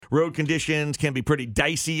road conditions can be pretty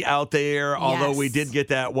dicey out there, although we did get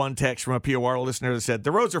that one text from a POR listener that said,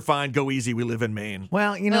 the roads are fine, go easy, we live in Maine.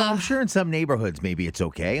 Well, I'm sure in some neighborhoods maybe it's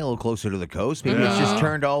okay, a little closer to the coast. Maybe it's just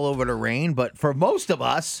turned all over to rain, but for most of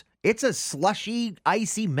us, it's a slushy,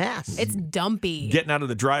 icy mess. It's dumpy. Getting out of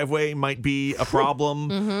the driveway might be a problem.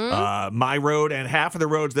 My road and half of the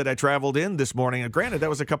roads that I traveled in this morning, and granted, that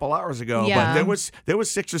was a couple hours ago, but there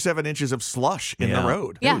was 6 or 7 inches of slush in the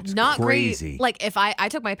road. Yeah, It's not crazy. great. Like, if I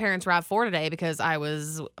took my parents' RAV4 today because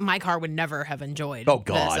my car would never have enjoyed Oh,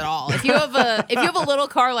 this God. at all. If you have a little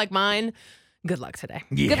car like mine, good luck today.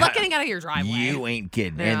 Yeah. Good luck getting out of your driveway. You ain't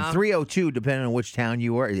kidding. Yeah. And 302, depending on which town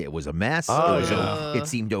you were, it was a mess. It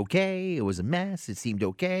seemed okay. It was a mess. It seemed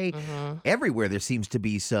okay. Everywhere there seems to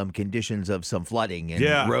be some conditions of some flooding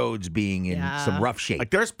and roads being in some rough shape.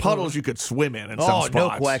 Like there's puddles you could swim in some spots.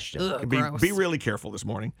 No question. Ugh, Be really careful this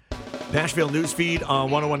morning. Nashville Newsfeed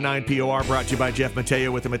on 1019 POR brought to you by Jeff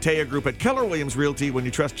Mateo with the Mateo Group at Keller Williams Realty. When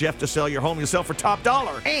you trust Jeff to sell your home, you'll sell for top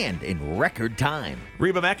dollar. And in record time.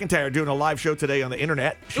 Reba McEntire doing a live show today on the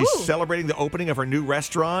internet. She's celebrating the opening of her new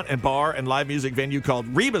restaurant and bar and live music venue called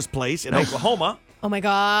Reba's Place in Oklahoma. Oh, my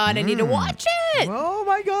God. I need to watch it. Oh,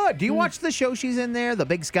 my God. Do you watch the show she's in there, the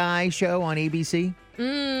Big Sky show on ABC?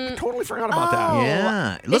 I totally forgot about that.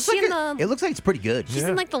 Yeah. It looks like it's pretty good. She's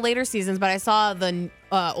in, like, the later seasons, but I saw the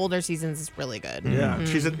older seasons. It's really good. Yeah,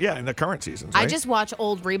 she's in the current seasons, right? I just watch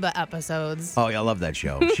old Reba episodes. Oh, yeah, I love that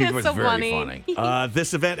show. She was so very funny.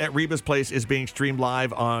 This event at Reba's Place is being streamed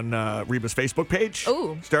live on Reba's Facebook page.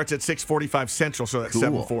 Ooh. Starts at 6:45 Central, so that's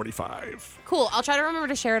Cool. 7:45. Cool. I'll try to remember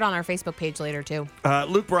to share it on our Facebook page later, too.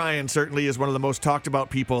 Luke Bryan certainly is one of the most talked about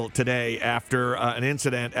people today after an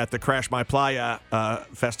incident at the Crash My Playa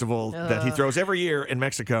festival that he throws every year in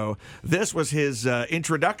Mexico. This was his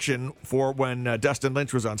introduction for when Dustin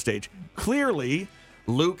Lynch was on stage. Clearly,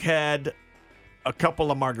 Luke had a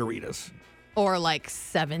couple of margaritas. Or, like,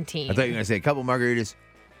 17. I thought you were going to say a couple margaritas,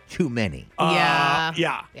 too many. Yeah.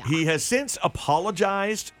 He has since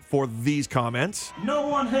apologized for these comments. No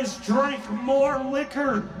one has drank more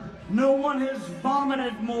liquor. No one has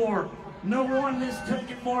vomited more. No one has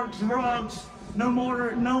taken more drugs. No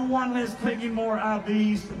one has taken more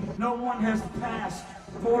IVs. No one has passed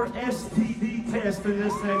more STD tests than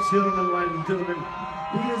this next gentleman, ladies and gentlemen.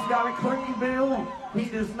 He has got a clean bill. He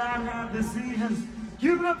does not have diseases.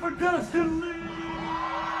 Give it up for Dustin Lynch.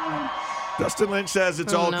 Dustin Lynch says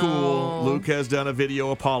it's all cool. Luke has done a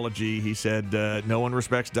video apology. He said no one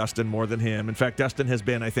respects Dustin more than him. In fact, Dustin has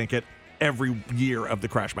been, I think, at every year of the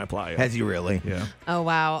Crash My Playa. Has he really? Yeah. Oh,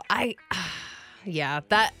 wow. Yeah,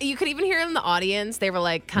 that you could even hear in the audience. They were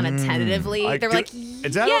like kind of tentatively. They were like,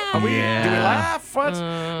 is that yeah. do we laugh? What?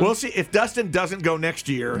 We'll see. If Dustin doesn't go next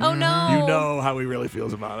year, Oh, no. you know how he really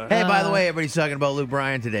feels about it. Hey, by the way, everybody's talking about Luke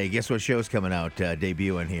Bryan today. Guess what show's coming out,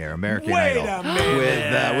 debuting here? American Wait Idol. a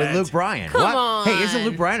minute. With Luke Bryan. Come what? on. Hey, isn't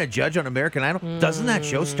Luke Bryan a judge on American Idol? Doesn't that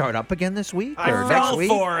show start up again this week I or fell next week?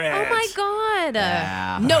 for it. Oh, my God.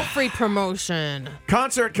 Yeah. No free promotion.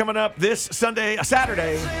 Concert coming up this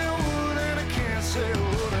Saturday.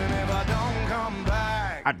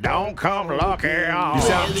 I don't come lucky. You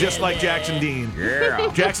sound just like Jackson Dean. Yeah.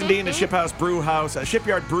 Jackson Dean at Shipyard Brewhouse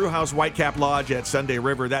Whitecap Lodge at Sunday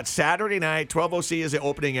River. That's Saturday night. 12:00 is the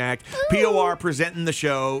opening act. POR presenting the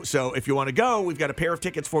show. So if you want to go, we've got a pair of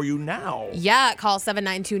tickets for you now. Yeah, call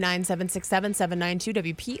 792-9767,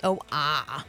 792-WPOR.